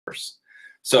Wars.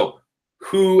 So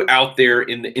who out there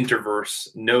in the interverse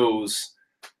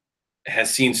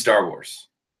has seen Star Wars?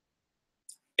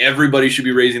 Everybody should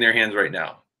be raising their hands right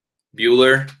now.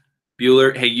 Bueller,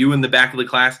 hey, you in the back of the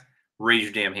class, raise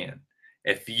your damn hand.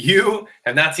 If you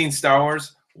have not seen Star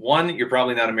Wars, 1, you're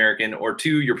probably not American, or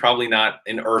 2, you're probably not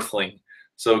an Earthling.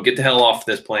 So get the hell off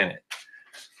this planet.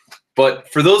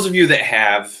 But for those of you that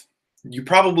have, you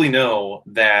probably know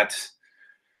that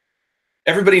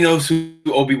everybody knows who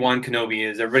Obi-Wan Kenobi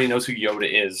is. Everybody knows who Yoda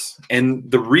is. And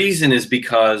the reason is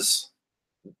because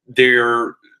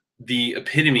they're the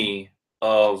epitome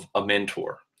of a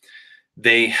mentor.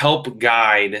 They help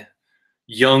guide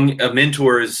a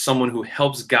mentor is someone who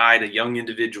helps guide a young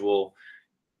individual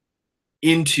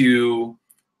into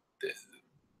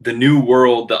the new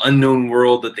world, the unknown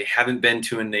world that they haven't been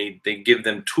to, and they give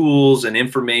them tools and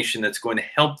information that's going to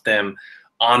help them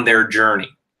on their journey.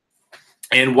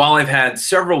 And while I've had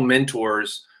several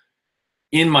mentors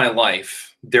in my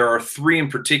life, there are 3 in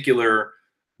particular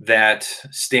that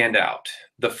stand out.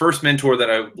 The first mentor that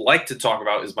I would like to talk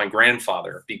about is my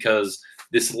grandfather, because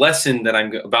this lesson that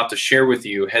I'm about to share with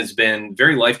you has been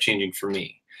very life-changing for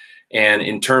me. And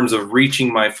in terms of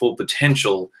reaching my full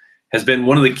potential, has been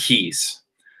one of the keys.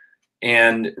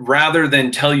 And rather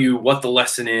than tell you what the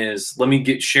lesson is, let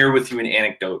me share with you an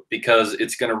anecdote, because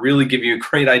it's going to really give you a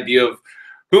great idea of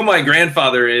who my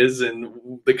grandfather is and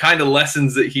the kind of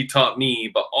lessons that he taught me,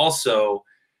 but also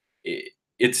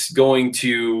it's going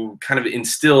to kind of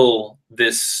instill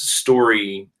this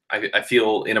story, I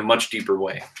feel, in a much deeper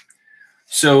way.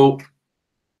 So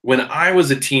when I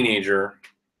was a teenager,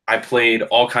 I played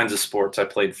all kinds of sports. I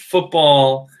played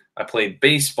football, I played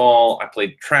baseball, I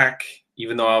played track,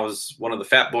 even though I was one of the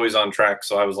fat boys on track,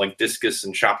 so I was like discus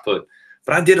and shot put.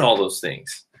 But I did all those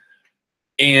things.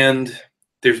 And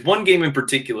there's one game in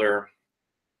particular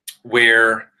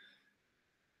where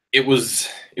it was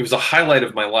a highlight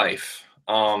of my life.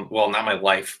 Well, not my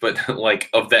life, but like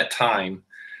of that time,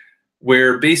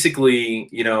 where basically,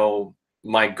 you know,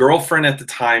 my girlfriend at the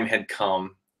time had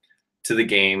come to the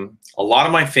game. A lot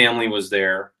of my family was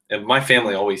there, and my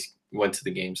family always went to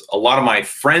the games. A lot of my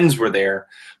friends were there,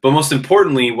 but most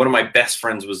importantly, one of my best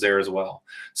friends was there as well.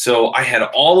 So I had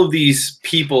all of these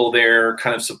people there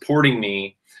kind of supporting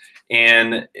me,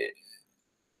 and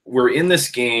we're in this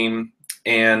game,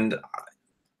 and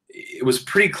it was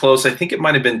pretty close. I think it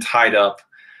might have been tied up.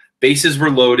 Bases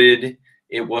were loaded.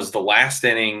 It was the last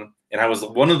inning, and I was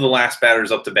one of the last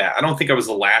batters up to bat. I don't think I was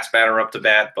the last batter up to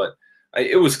bat, but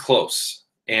it was close.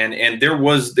 And there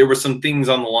were some things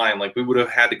on the line, like we would have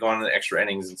had to go on the extra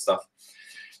innings and stuff.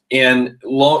 And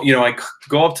I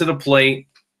go up to the plate,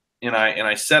 and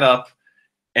I set up,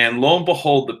 and lo and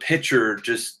behold, the pitcher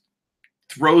just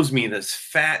throws me this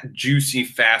fat, juicy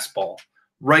fastball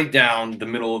right down the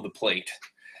middle of the plate.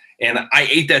 And I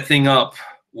ate that thing up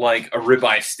like a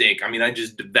ribeye steak. I mean, I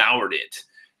just devoured it.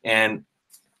 And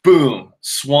boom,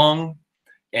 swung,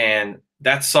 and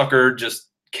that sucker just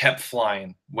kept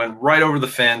flying, went right over the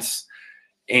fence.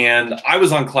 And I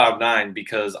was on cloud 9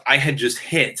 because I had just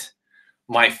hit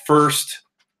my first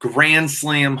grand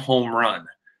slam home run.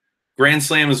 Grand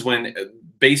slam is when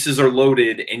bases are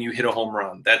loaded and you hit a home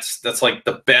run. That's like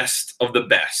the best of the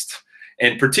best.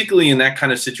 And particularly in that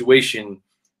kind of situation,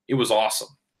 it was awesome.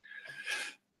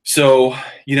 So,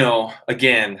 you know,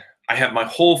 again, I have my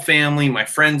whole family, my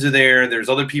friends are there, there's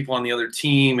other people on the other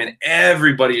team, and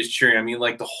everybody is cheering. I mean,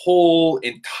 like the whole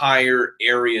entire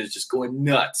area is just going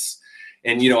nuts.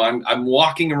 And, you know, I'm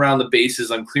walking around the bases,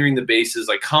 I'm clearing the bases,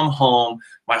 I come home,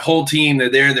 my whole team,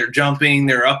 they're there, they're jumping,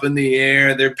 they're up in the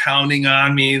air, they're pounding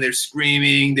on me, they're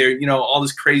screaming, they're, you know, all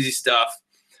this crazy stuff.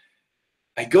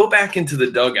 I go back into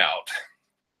the dugout,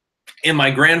 and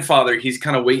my grandfather, he's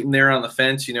kind of waiting there on the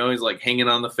fence, you know, he's like hanging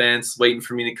on the fence, waiting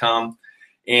for me to come.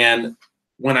 And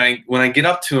when I get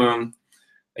up to him,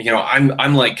 you know,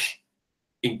 I'm like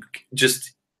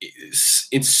just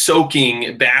it's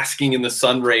soaking, basking in the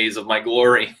sun rays of my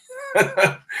glory.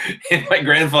 And my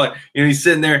grandfather, you know, he's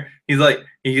sitting there, he's like,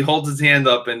 he holds his hand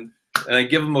up, and I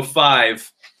give him a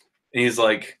 5, and he's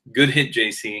like, "Good hit,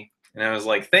 JC." And I was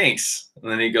like, "Thanks."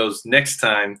 And then he goes, "Next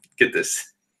time," get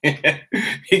this.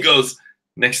 He goes,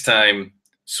 "Next time,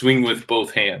 swing with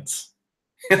both hands."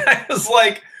 And I was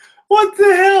like, what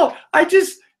the hell? I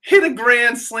just hit a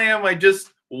grand slam. I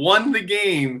just won the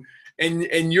game.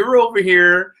 And you're over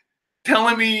here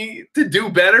telling me to do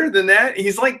better than that?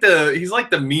 He's like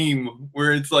the meme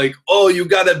where it's like, "Oh, you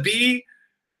got a B?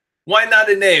 Why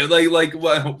not an A?" Like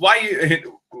why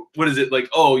you, what is it? Like,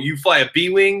 "Oh, you fly a B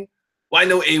wing? Why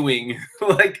no A wing?"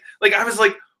 like I was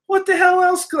like, what the hell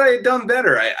else could I have done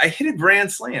better? I hit a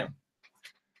grand slam.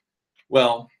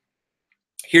 Well,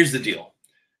 here's the deal.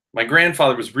 My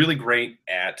grandfather was really great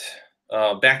at,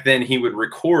 back then he would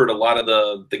record a lot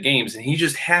of the games, and he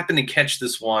just happened to catch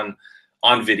this one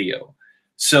on video.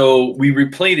 So we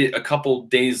replayed it a couple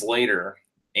days later,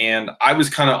 and I was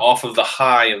kind of off of the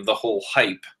high of the whole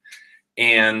hype.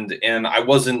 And I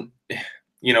wasn't,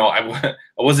 I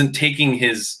wasn't taking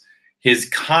his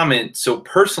comment so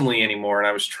personally anymore, and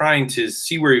I was trying to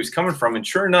see where he was coming from. And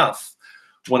sure enough,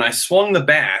 when I swung the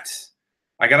bat,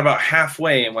 I got about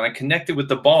halfway, and when I connected with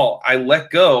the ball, I let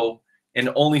go and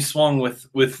only swung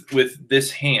with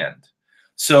this hand.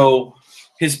 So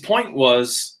his point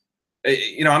was,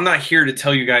 I'm not here to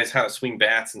tell you guys how to swing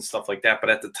bats and stuff like that, but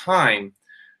at the time,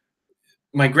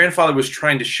 my grandfather was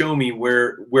trying to show me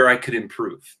where I could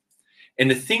improve. And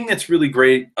the thing that's really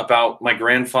great about my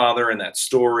grandfather and that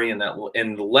story and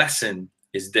the lesson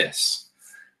is this.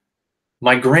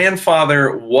 My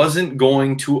grandfather wasn't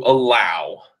going to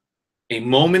allow a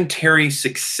momentary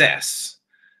success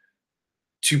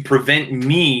to prevent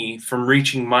me from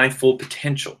reaching my full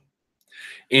potential.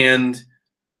 And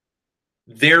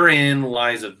therein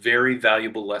lies a very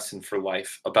valuable lesson for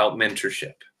life about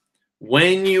mentorship.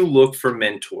 When you look for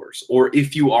mentors, or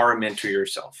if you are a mentor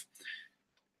yourself,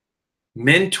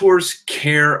 mentors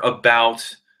care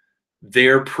about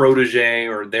their protege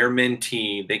or their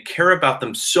mentee. They care about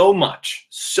them so much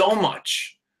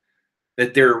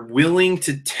that they're willing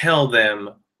to tell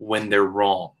them when they're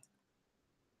wrong.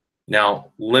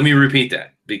 Now, let me repeat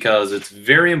that because it's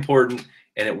very important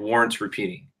and it warrants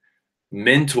repeating.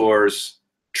 Mentors,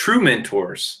 true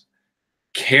mentors,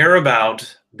 care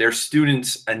about their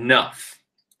students enough,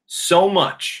 so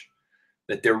much,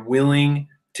 that they're willing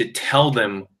to tell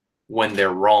them when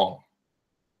they're wrong.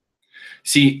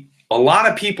 See, a lot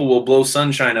of people will blow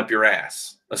sunshine up your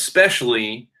ass,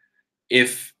 especially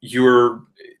if you're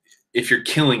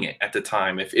killing it at the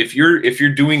time. If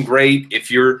you're doing great,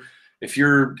 if you're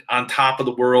on top of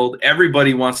the world,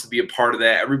 everybody wants to be a part of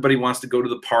that. Everybody wants to go to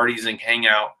the parties and hang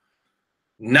out.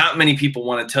 Not many people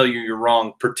want to tell you you're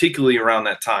wrong, particularly around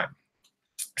that time.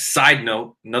 Side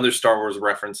note, another Star Wars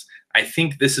reference. I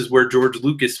think this is where George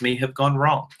Lucas may have gone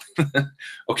wrong.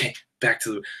 Okay, back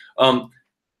to the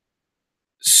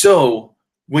so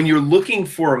when you're looking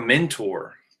for a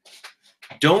mentor,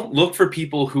 don't look for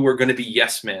people who are going to be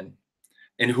yes men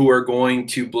and who are going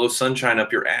to blow sunshine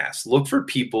up your ass. Look for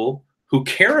people who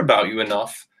care about you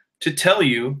enough to tell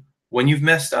you when you've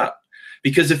messed up.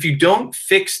 Because if you don't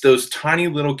fix those tiny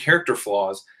little character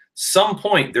flaws, some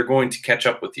point they're going to catch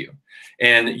up with you.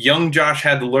 And young Josh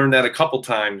had to learn that a couple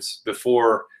times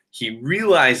before he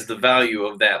realized the value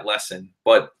of that lesson.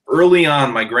 But early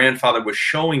on, my grandfather was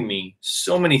showing me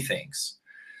so many things.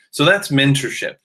 So that's mentorship.